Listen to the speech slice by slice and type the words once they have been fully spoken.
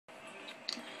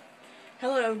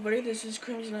Hello everybody, this is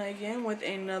Crimson Eye again with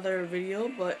another video,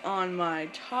 but on my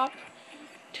top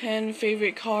 10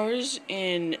 favorite cars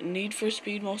in Need for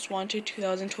Speed Most Wanted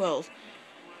 2012.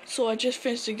 So I just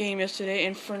finished the game yesterday,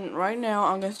 and for right now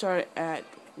I'm going to start at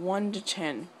 1 to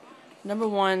 10. Number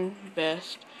 1,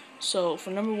 best. So for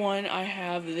number 1 I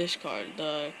have this car,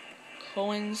 the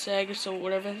Koenigsegg, so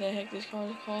whatever the heck this car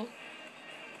is called.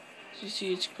 As you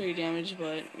see, it's pretty damaged,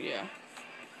 but yeah.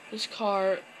 This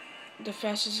car, the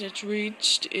fastest it's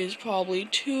reached is probably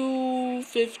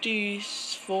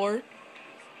 2:54.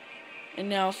 And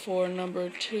now for number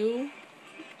 2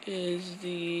 is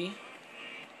the,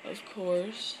 of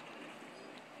course,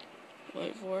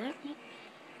 wait for it,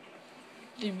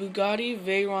 the Bugatti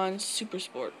Veyron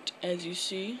Supersport. As you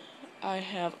see, I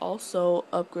have also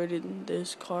upgraded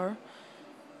this car.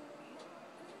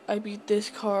 I beat the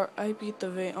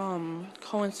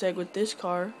Koenigsegg with this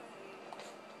car.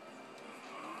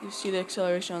 You see the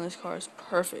acceleration on this car is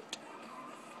perfect.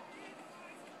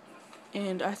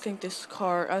 And I think the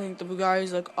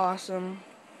Bugattis look awesome.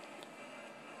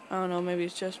 I don't know, maybe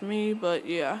it's just me, but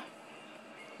yeah.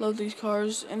 Love these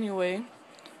cars anyway.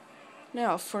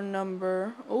 Now for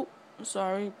number,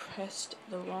 pressed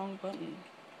the wrong button.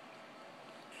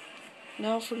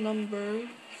 Now for number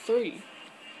 3.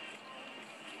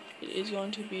 It is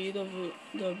going to be the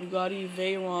Bugatti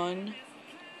Veyron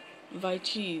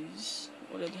Vitesse.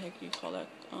 What the heck do you call that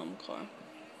car?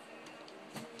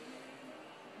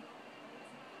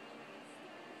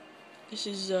 This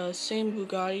is the same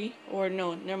Bugatti, or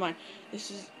no, never mind.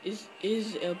 This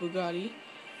is a Bugatti,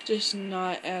 just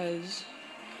not as.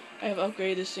 I have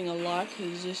upgraded this thing a lot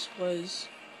because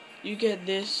you get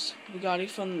this Bugatti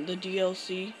from the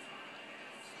DLC.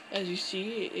 As you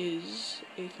see, it is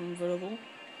a convertible.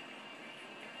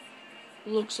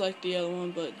 Looks like the other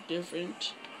one, but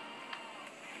different.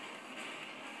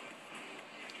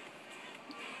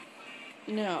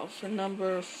 Now for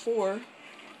number 4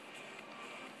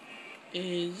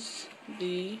 is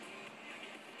the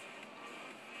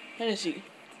Hennessy.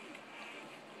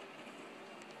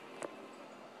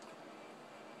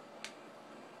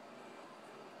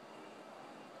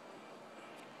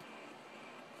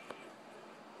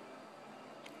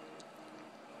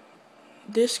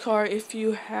 This car, if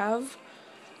you have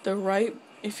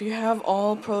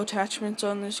all pro attachments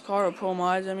on this car, or pro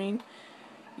mods,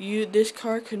 this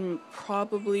car can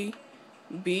probably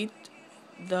beat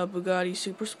the Bugatti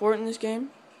Supersport in this game.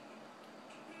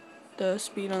 The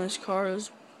speed on this car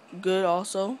is good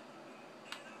also.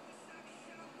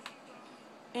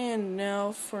 And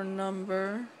now for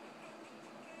number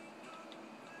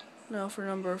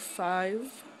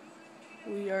 5,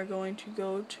 we are going to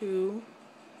go to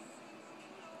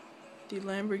the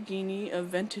Lamborghini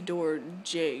Aventador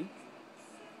J.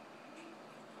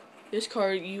 This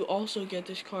car, you also get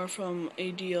this car from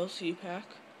a DLC pack.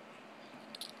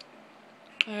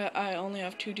 I only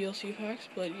have 2 DLC packs,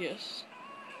 but yes.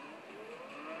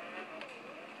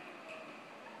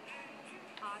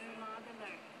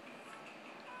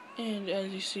 And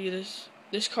as you see, this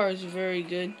car is very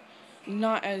good.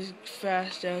 Not as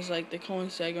fast as like the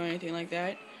Koenigsegg or anything like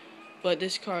that, but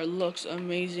this car looks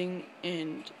amazing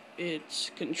and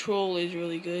its control is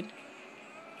really good.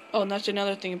 Oh, and that's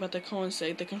another thing about the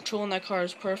Koenigsegg. The control in that car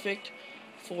is perfect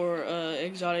for an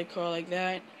exotic car like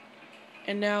that.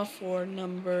 And now for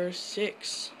number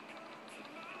 6,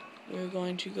 we're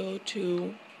going to go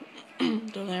to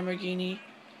the Lamborghini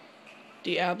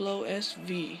Diablo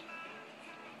SV.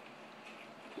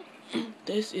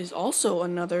 This is also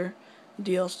another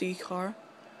DLC car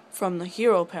from the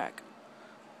Hero Pack.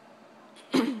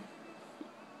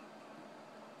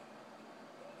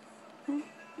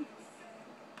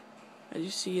 As you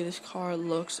see, this car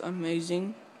looks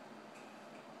amazing.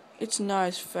 It's not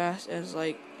as fast as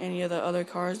like any of the other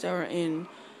cars that are in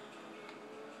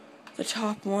the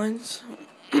top ones,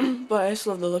 but I just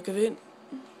love the look of it.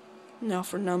 Now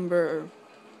for number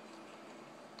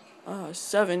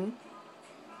 7,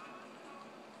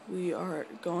 we are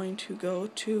going to go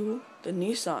to the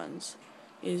Nissans.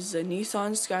 Is the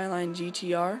Nissan Skyline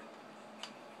GTR.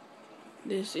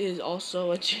 This is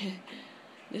also a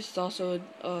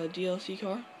DLC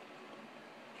car.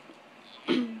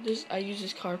 I use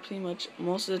this car pretty much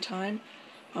most of the time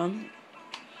when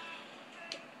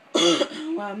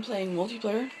I'm playing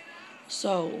multiplayer.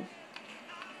 So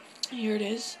here it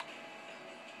is.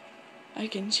 I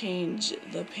can change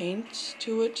the paint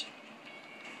to it.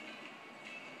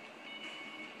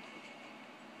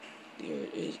 Here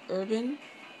is Urban.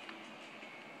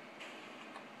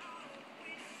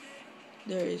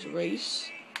 There is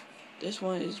Race. This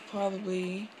one is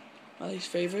probably my least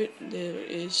favorite. There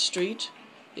is Street.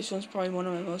 This one's probably one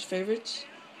of my most favorites.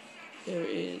 There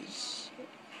is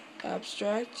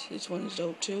Abstract. This one is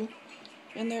dope too.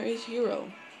 And there is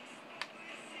Hero.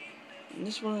 And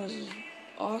this one is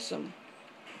awesome.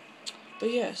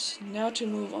 But yes, now to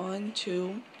move on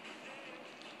to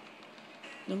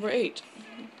number 8.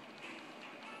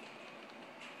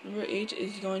 Number 8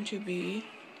 is going to be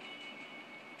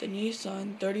the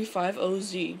Nissan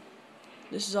 35OZ.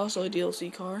 This is also a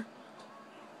DLC car.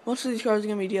 Most of these cars are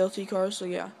going to be DLC cars, so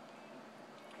yeah.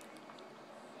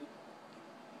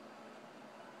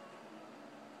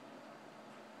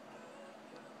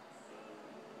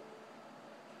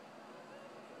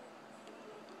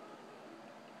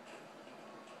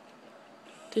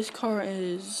 This car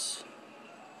is,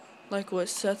 like what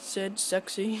Seth said,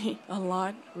 sexy a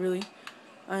lot, really.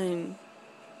 I mean,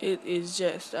 it is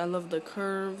just, I love the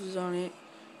curves on it.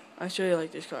 I really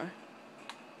like this car.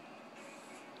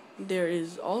 There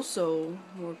is also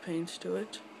more paints to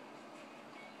it.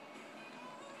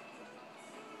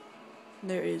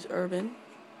 There is Urban.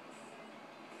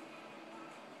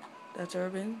 That's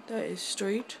Urban. That is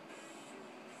Street.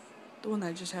 The one that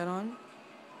I just had on.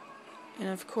 And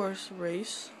of course,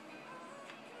 Race.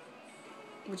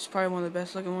 Which is probably one of the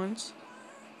best looking ones.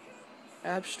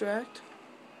 Abstract.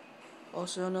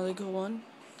 Also another good one.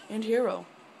 And Hero.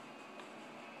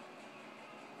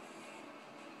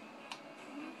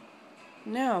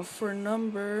 Now for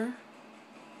number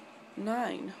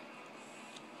 9.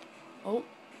 Oh,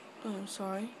 I'm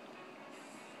sorry.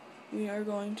 We are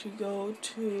going to go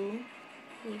to,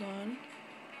 hold on.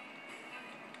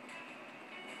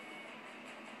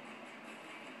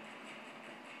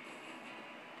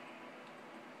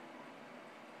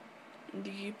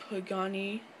 The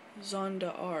Pagani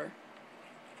Zonda R.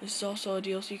 This is also a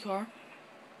DLC car.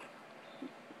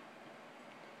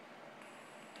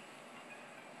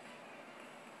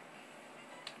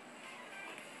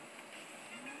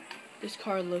 This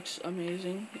car looks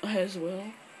amazing as well.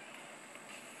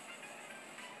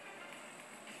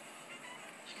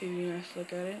 Just give you a nice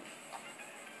look at it.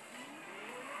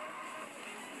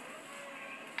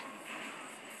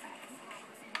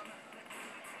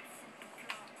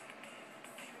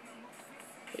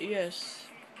 But yes,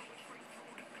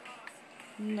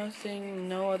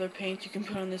 no other paint you can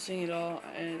put on this thing at all,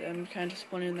 and I'm kind of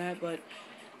disappointed in that. But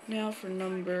now for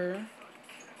number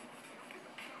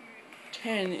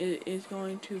 10, it is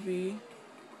going to be,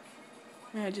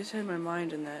 man, I just had my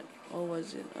mind in that. What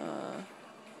was it?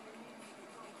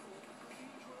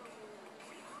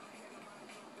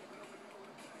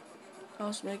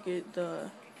 Let's make it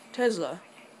the Tesla.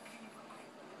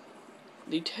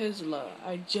 The Tesla.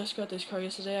 I just got this car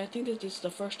yesterday. I think that this is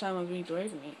the first time I've been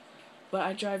driving it. But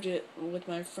I drive it with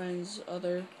my friends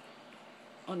on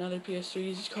other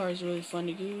PS3s. This car is really fun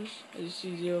to use. As you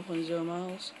see, 0.0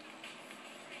 miles.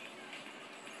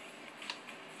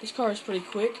 This car is pretty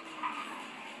quick.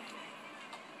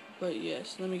 But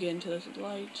yes, let me get into this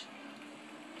light.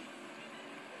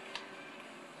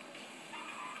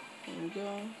 There we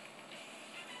go.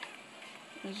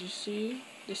 As you see,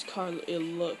 this car, it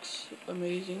looks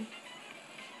amazing.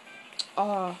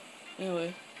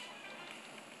 Anyway.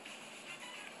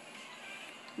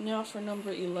 Now for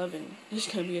number 11. This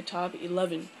is going to be a top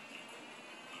 11.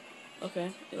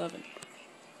 Okay, 11.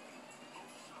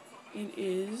 It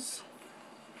is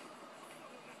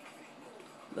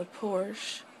the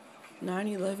Porsche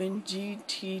 911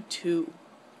 GT2.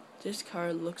 This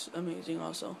car looks amazing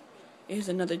also. It is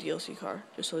another DLC car,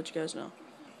 just to let you guys know.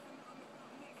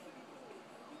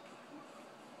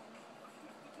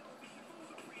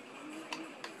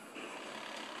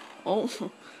 Oh. So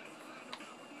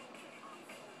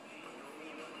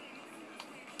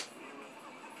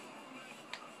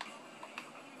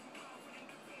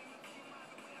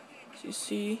you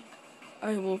see,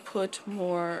 I will put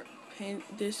more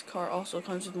paint. This car also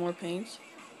comes with more paints.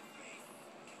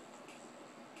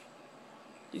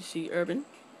 You see Urban.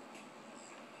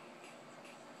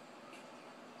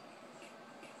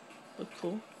 Look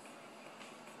cool.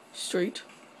 Street.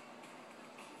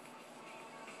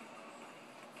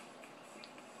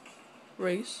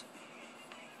 Race.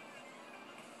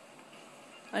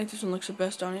 I think this one looks the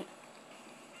best on it.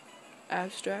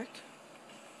 Abstract.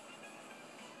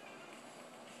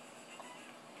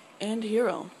 And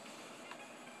Hero.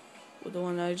 With the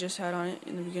one that I just had on it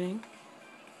in the beginning.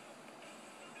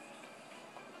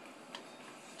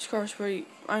 This car is pretty,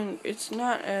 it's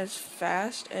not as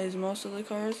fast as most of the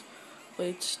cars, but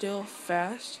it's still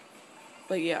fast.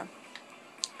 But yeah.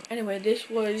 Anyway, this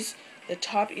was the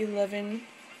top 11,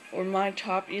 or my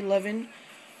top 11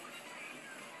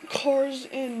 cars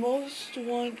in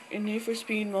Need for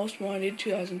Speed Most Wanted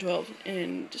 2012.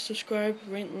 And subscribe,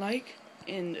 rate, like,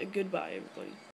 and goodbye, everybody.